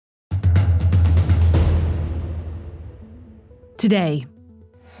Today,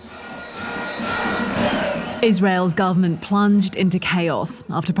 Israel's government plunged into chaos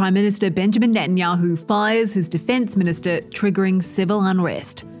after Prime Minister Benjamin Netanyahu fires his defense minister, triggering civil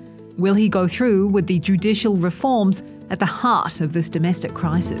unrest. Will he go through with the judicial reforms at the heart of this domestic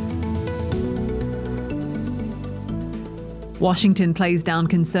crisis? Washington plays down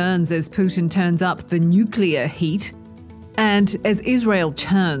concerns as Putin turns up the nuclear heat. And as Israel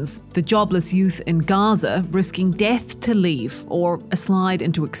churns, the jobless youth in Gaza risking death to leave or a slide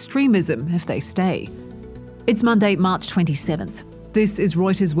into extremism if they stay. It's Monday, March 27th. This is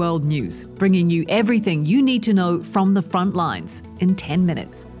Reuters World News, bringing you everything you need to know from the front lines in 10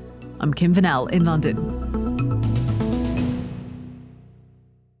 minutes. I'm Kim Vanel in London.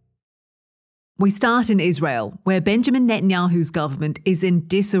 We start in Israel, where Benjamin Netanyahu's government is in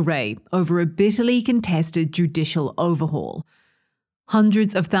disarray over a bitterly contested judicial overhaul.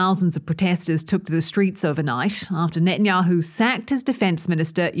 Hundreds of thousands of protesters took to the streets overnight after Netanyahu sacked his defense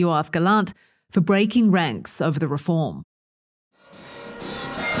minister, Yoav Gallant, for breaking ranks over the reform.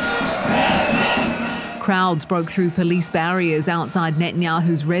 Crowds broke through police barriers outside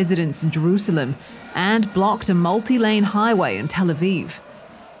Netanyahu's residence in Jerusalem and blocked a multi-lane highway in Tel Aviv.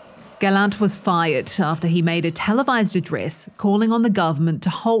 Gallant was fired after he made a televised address calling on the government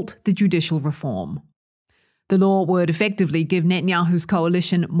to halt the judicial reform. The law would effectively give Netanyahu's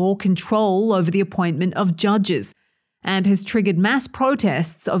coalition more control over the appointment of judges and has triggered mass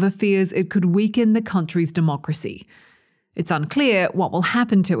protests over fears it could weaken the country's democracy. It's unclear what will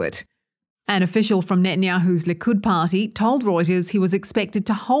happen to it. An official from Netanyahu's Likud party told Reuters he was expected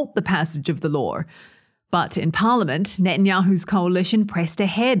to halt the passage of the law. But in Parliament, Netanyahu's coalition pressed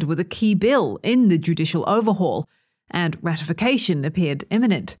ahead with a key bill in the judicial overhaul, and ratification appeared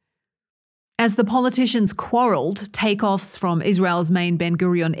imminent. As the politicians quarrelled, takeoffs from Israel's main Ben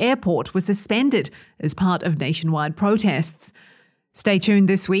Gurion airport were suspended as part of nationwide protests. Stay tuned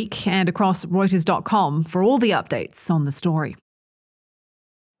this week and across Reuters.com for all the updates on the story.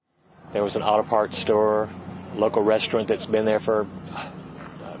 There was an auto parts store, local restaurant that's been there for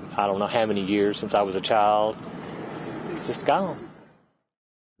I don't know how many years, since I was a child. It's just gone.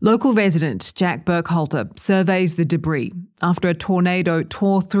 Local resident Jack Burkhalter surveys the debris after a tornado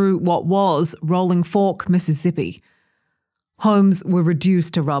tore through what was Rolling Fork, Mississippi. Homes were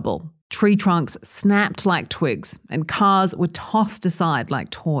reduced to rubble, tree trunks snapped like twigs, and cars were tossed aside like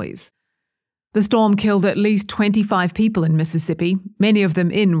toys. The storm killed at least 25 people in Mississippi, many of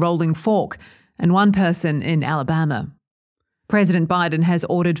them in Rolling Fork, and one person in Alabama. President Biden has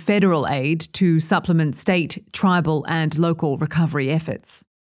ordered federal aid to supplement state, tribal, and local recovery efforts.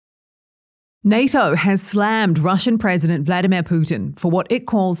 NATO has slammed Russian President Vladimir Putin for what it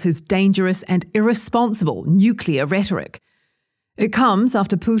calls his dangerous and irresponsible nuclear rhetoric. It comes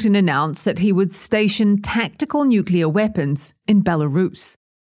after Putin announced that he would station tactical nuclear weapons in Belarus,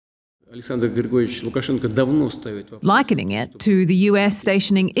 likening it to the US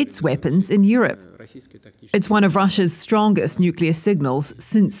stationing its weapons in Europe. It's one of Russia's strongest nuclear signals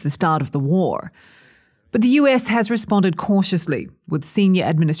since the start of the war. But the US has responded cautiously, with senior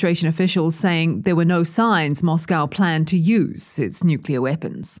administration officials saying there were no signs Moscow planned to use its nuclear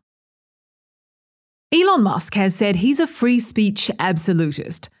weapons. Elon Musk has said he's a free speech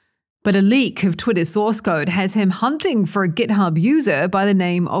absolutist, but a leak of Twitter's source code has him hunting for a GitHub user by the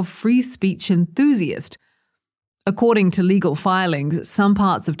name of Free Speech Enthusiast. According to legal filings, some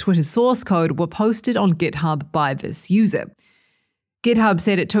parts of Twitter's source code were posted on GitHub by this user. GitHub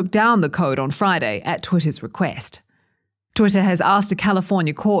said it took down the code on Friday at Twitter's request. Twitter has asked a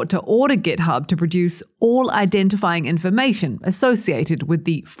California court to order GitHub to produce all identifying information associated with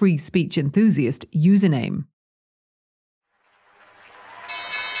the Free Speech Enthusiast username.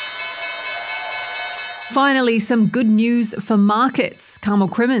 Finally, some good news for markets. Carmel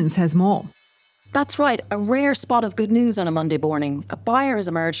Crimmins has more. That's right, a rare spot of good news on a Monday morning. A buyer has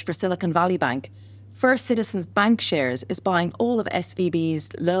emerged for Silicon Valley Bank. First Citizens Bank Shares is buying all of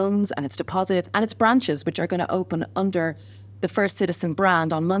SVB's loans and its deposits and its branches, which are going to open under the First Citizen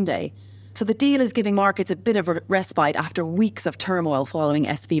brand on Monday. So the deal is giving markets a bit of a respite after weeks of turmoil following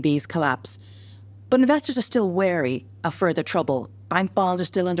SVB's collapse. But investors are still wary of further trouble. Bank bonds are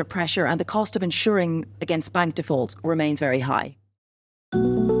still under pressure and the cost of insuring against bank defaults remains very high.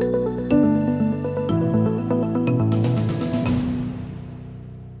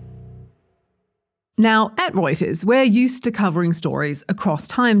 Now, at Reuters, we're used to covering stories across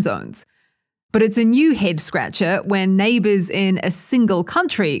time zones. But it's a new head-scratcher when neighbours in a single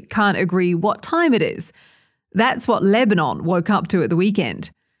country can't agree what time it is. That's what Lebanon woke up to at the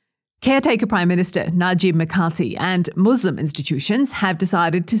weekend. Caretaker Prime Minister Najib Mikati and Muslim institutions have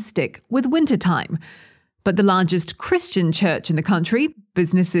decided to stick with wintertime. But the largest Christian church in the country,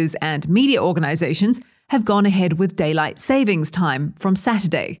 businesses and media organizations have gone ahead with daylight savings time from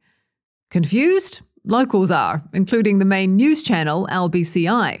Saturday. Confused? Locals are, including the main news channel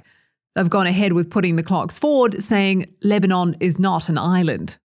LBCI. They've gone ahead with putting the clocks forward, saying Lebanon is not an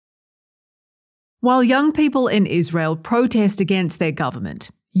island. While young people in Israel protest against their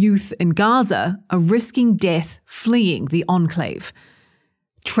government, youth in Gaza are risking death fleeing the enclave.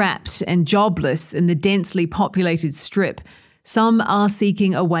 Trapped and jobless in the densely populated strip, some are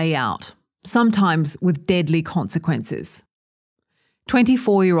seeking a way out, sometimes with deadly consequences.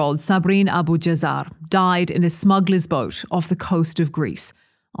 24-year-old Sabrin Abu Jazar died in a smuggler's boat off the coast of Greece,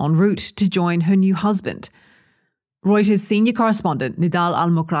 en route to join her new husband. Reuters senior correspondent Nidal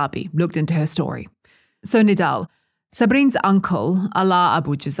Al-Mukrabi looked into her story. So Nidal, Sabrin's uncle, Alaa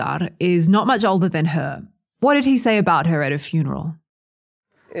Abu Jazar, is not much older than her. What did he say about her at her funeral?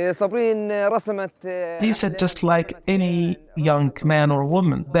 He said just like any young man or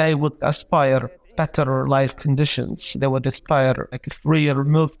woman, they would aspire better life conditions. They would aspire like a freer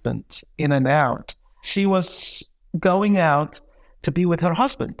movement in and out. She was going out to be with her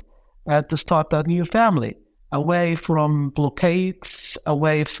husband and to start a new family, away from blockades,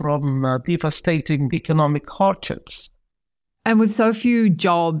 away from devastating economic hardships. And with so few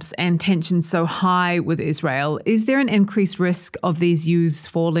jobs and tensions so high with Israel, is there an increased risk of these youths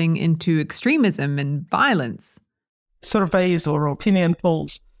falling into extremism and violence? Surveys or opinion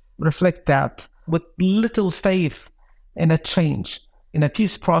polls reflect that, with little faith in a change, in a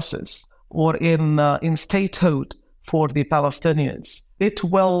peace process, or in statehood for the Palestinians, it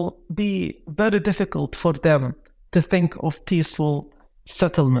will be very difficult for them to think of peaceful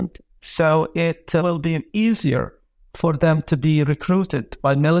settlement. So it will be easier for them to be recruited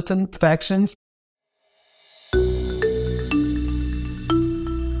by militant factions.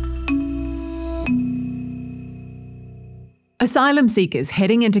 Asylum seekers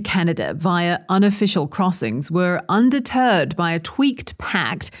heading into Canada via unofficial crossings were undeterred by a tweaked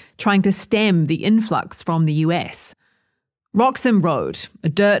pact trying to stem the influx from the US. Roxham Road, a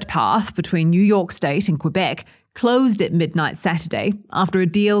dirt path between New York State and Quebec, closed at midnight Saturday after a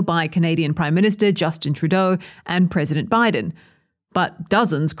deal by Canadian Prime Minister Justin Trudeau and President Biden. But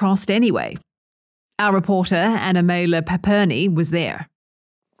dozens crossed anyway. Our reporter, Anna-Mela Paperny, was there.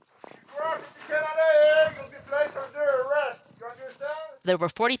 There were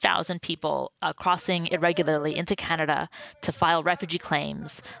 40,000 people crossing irregularly into Canada to file refugee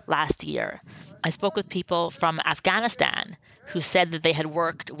claims last year. I spoke with people from Afghanistan who said that they had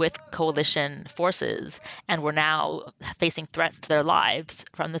worked with coalition forces and were now facing threats to their lives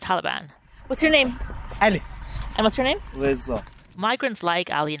from the Taliban. What's your name? Ali. And what's your name? Reza. Migrants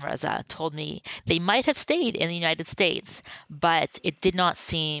like Ali and Reza told me they might have stayed in the United States, but it did not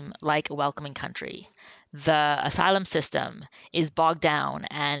seem like a welcoming country. The asylum system is bogged down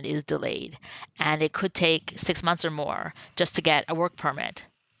and is delayed, and it could take 6 months or more just to get a work permit.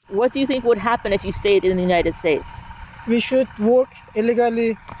 What do you think would happen if you stayed in the United States? We should work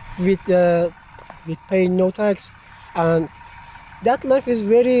illegally with paying no tax, and that life is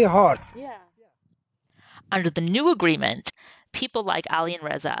very hard. Yeah. Under the new agreement, people like Ali and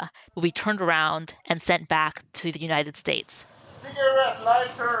Reza will be turned around and sent back to the United States. Cigarette,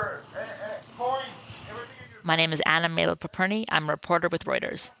 lighter, coins. My name is Anna-Mela Paperny. I'm a reporter with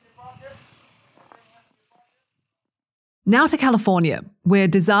Reuters. Now to California, where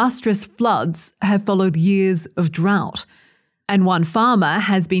disastrous floods have followed years of drought. And one farmer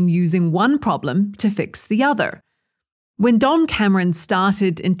has been using one problem to fix the other. When Don Cameron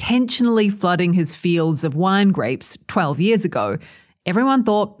started intentionally flooding his fields of wine grapes 12 years ago, everyone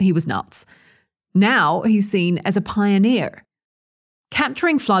thought he was nuts. Now he's seen as a pioneer.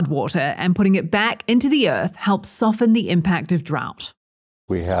 Capturing floodwater and putting it back into the earth helps soften the impact of drought.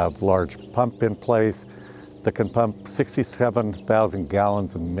 We have a large pump in place that can pump 67,000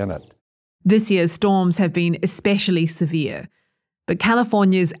 gallons a minute. This year's storms have been especially severe, but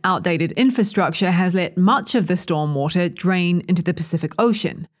California's outdated infrastructure has let much of the stormwater drain into the Pacific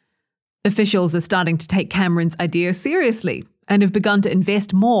Ocean. Officials are starting to take Cameron's idea seriously and have begun to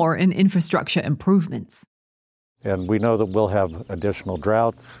invest more in infrastructure improvements. And we know that we'll have additional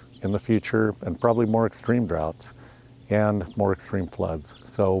droughts in the future, and probably more extreme droughts and more extreme floods.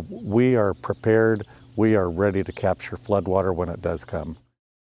 So we are prepared. We are ready to capture floodwater when it does come.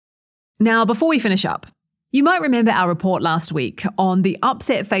 Now, before we finish up, you might remember our report last week on the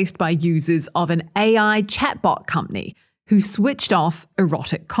upset faced by users of an AI chatbot company who switched off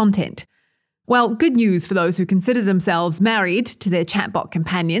erotic content. Well, good news for those who consider themselves married to their chatbot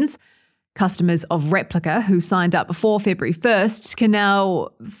companions. Customers of Replica who signed up before February 1st can now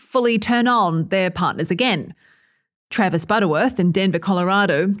fully turn on their partners again. Travis Butterworth in Denver,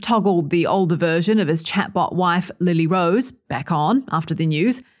 Colorado, toggled the older version of his chatbot wife, Lily Rose, back on after the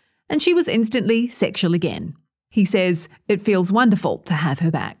news, and she was instantly sexual again. He says it feels wonderful to have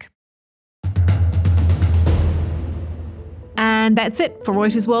her back. And that's it for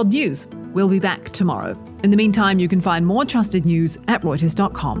Reuters World News. We'll be back tomorrow. In the meantime, you can find more trusted news at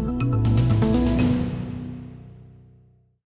Reuters.com.